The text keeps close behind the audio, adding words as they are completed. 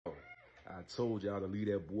I told y'all to leave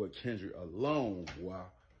that boy Kendrick alone, boy.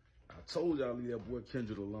 I told y'all to leave that boy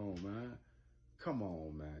Kendrick alone, man. Come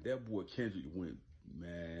on, man. That boy Kendrick went,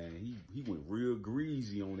 man, he went real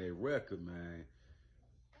greasy on that record, man.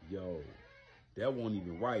 Yo, that wasn't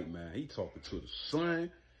even right, man. He talking to the son.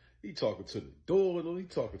 He talking to the daughter. He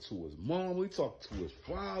talking to his mom. He talking to his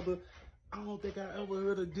father. I don't think I ever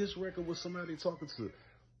heard a diss record with somebody talking to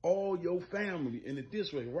all your family in a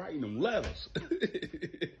diss record, writing them letters.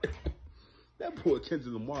 That boy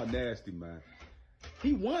Kendrick Lamar nasty, man.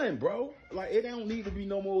 He won, bro. Like, it don't need to be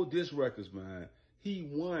no more diss records, man. He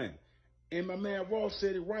won. And my man Ross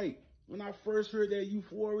said it right. When I first heard that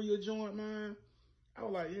Euphoria joint, man, I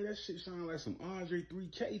was like, yeah, that shit sounded like some Andre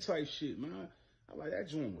 3K type shit, man. I was like, that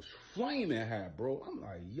joint was flaming high, bro. I'm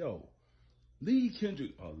like, yo, leave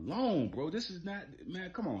Kendrick alone, bro. This is not,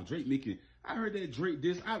 man, come on, Drake making, I heard that Drake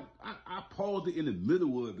diss. I paused it in the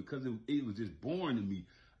middle of it because it was just boring to me.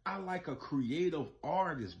 I like a creative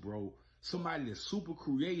artist, bro. Somebody that's super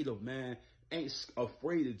creative, man. Ain't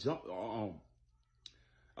afraid to jump.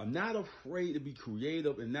 I'm not afraid to be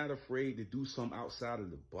creative and not afraid to do something outside of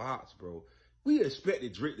the box, bro. We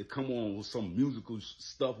expected Drake to come on with some musical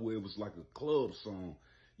stuff where it was like a club song.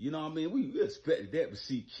 You know what I mean? We expected that, but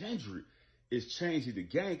see, Kendrick is changing the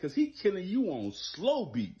game because he killing you on slow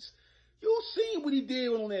beats. You seen what he did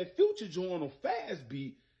on that Future joint on fast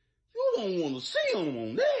beat. You don't want to see him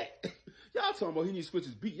on that. Y'all talking about he need to switch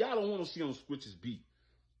his beat. Y'all don't want to see him switch his beat.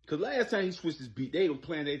 Because last time he switched his beat, they were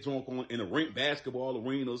playing that joint on in the basketball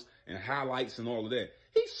arenas and highlights and all of that.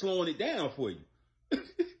 He's slowing it down for you.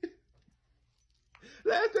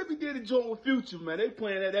 Last time he did a joint with Future, man, they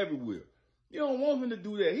playing that everywhere. You don't want him to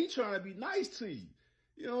do that. He trying to be nice to you.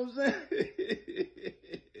 You know what I'm saying?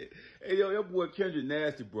 Hey, yo, that boy Kendrick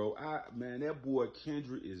nasty, bro. Man, that boy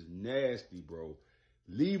Kendrick is nasty, bro.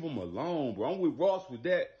 Leave him alone, bro. I'm with Ross with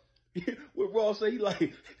that. What Ross say,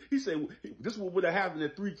 he said, this would have happened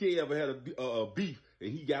if 3K ever had a beef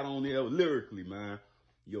and he got on there lyrically, man.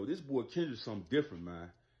 Yo, this boy Kendrick something different, man.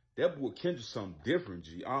 That boy Kendrick something different,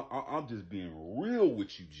 G. I'm just being real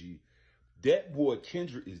with you, G. That boy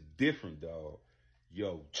Kendrick is different, dog.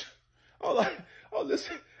 Yo,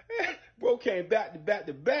 listen, bro came back to back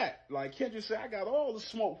to back. Like Kendrick said, I got all the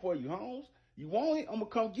smoke for you, Holmes. You want it? I'm gonna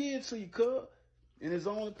come get it to you, cuz. And it's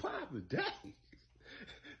only popping. Dang.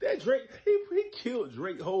 That Drake, he killed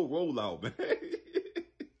Drake's whole rollout, man.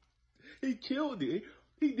 He killed it.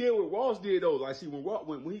 He did what Ross did, though. Like, see,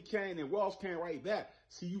 when he came and Ross came right back,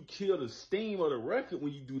 see, you kill the steam of the record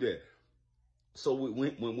when you do that. So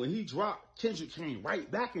when he dropped, Kendrick came right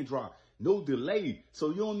back and dropped. No delay. So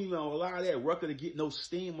you don't even allow that record to get no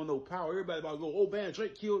steam or no power. Everybody about to go, oh, man,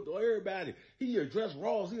 Drake killed everybody. He addressed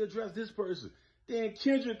Ross. He addressed this person. Then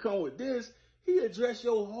Kendrick come with this. He addressed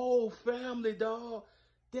your whole family, dog.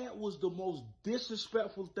 That was the most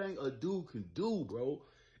disrespectful thing a dude can do, bro.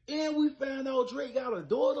 And we found out Drake got a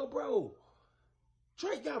daughter, bro.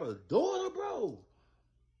 Drake got a daughter, bro.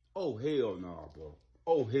 Oh, hell nah, bro.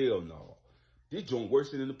 Oh, hell nah. This joint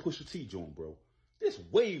worse than the Pusha T joint, bro. This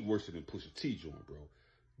way worse than Pusha T joint, bro.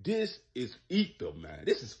 This is ether, man.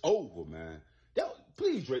 This is over, man.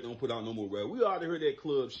 Please, Drake, don't put out no more record. We already heard that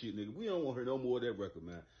club shit, nigga. We don't want to hear no more of that record,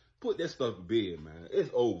 man. Put that stuff to bed, man. It's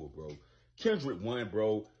over, bro. Kendrick won,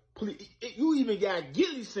 bro. Please, you even got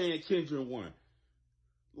Gilly saying Kendrick won.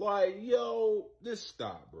 Like, yo, just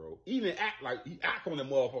stop, bro. Even act like he act on that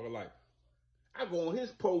motherfucker like. I go on his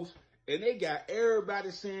post and they got everybody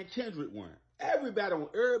saying Kendrick won. Everybody on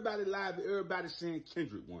everybody live, everybody saying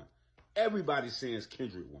Kendrick won. Everybody saying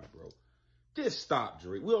Kendrick won, bro. Just stop,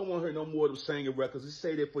 Drake. We don't want to hear no more of them singing records. Just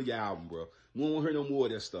say that for your album, bro. We don't want to hear no more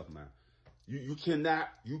of that stuff, man. You cannot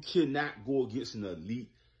go against an elite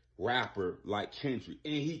rapper like Kendrick.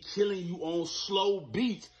 And he killing you on slow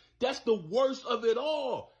beats. That's the worst of it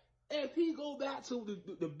all. If he go back to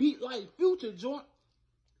the beat like Future joint,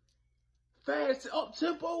 fast up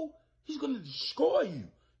tempo, he's going to destroy you.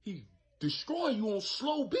 He's destroying you on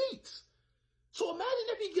slow beats. So imagine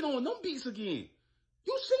if he get on them beats again.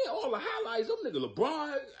 You see all the highlights. Them nigga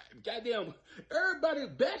LeBron, goddamn, everybody,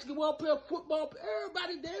 basketball player, football,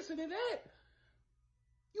 everybody dancing to that.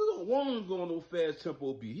 You don't want him going no fast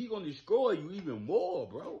tempo beat. He gonna destroy you even more,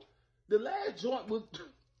 bro. The last joint was...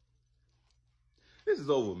 This is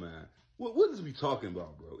over, man. What is we talking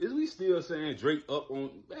about, bro? Is we still saying Drake up on...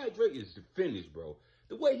 Man, Drake is finished, bro.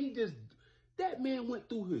 The way he just... That man went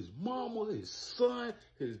through his mama, his son,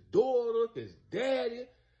 his daughter, his daddy.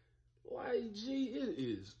 Like, G, it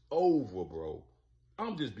is over, bro.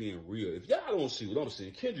 I'm just being real. If y'all don't see what I'm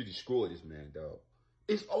saying, Kendrick destroyed this man, dog.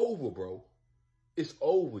 It's over, bro. It's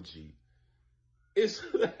over, G. It's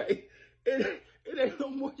like, It ain't no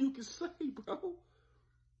more you can say, bro.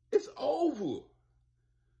 It's over.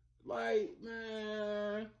 Like,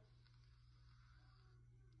 man.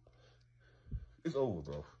 It's over,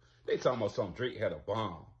 bro. They talking about something. Drake had a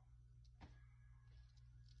bomb.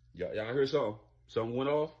 Y'all heard something? Something went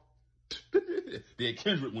off? Then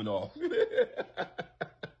Kendrick went off.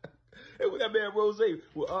 Hey, what that man Rose,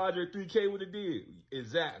 what Andre 3K would have did?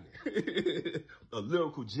 Exactly. A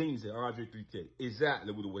lyrical genius at Andre 3K.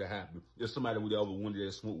 Exactly what would have happened if somebody would have ever wanted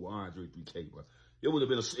to smoke with Andre 3K, bro. It would have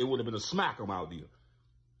been a smack 'em out there.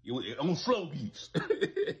 On flow beats.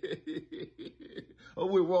 Oh,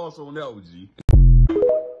 we're Ross on that one, G.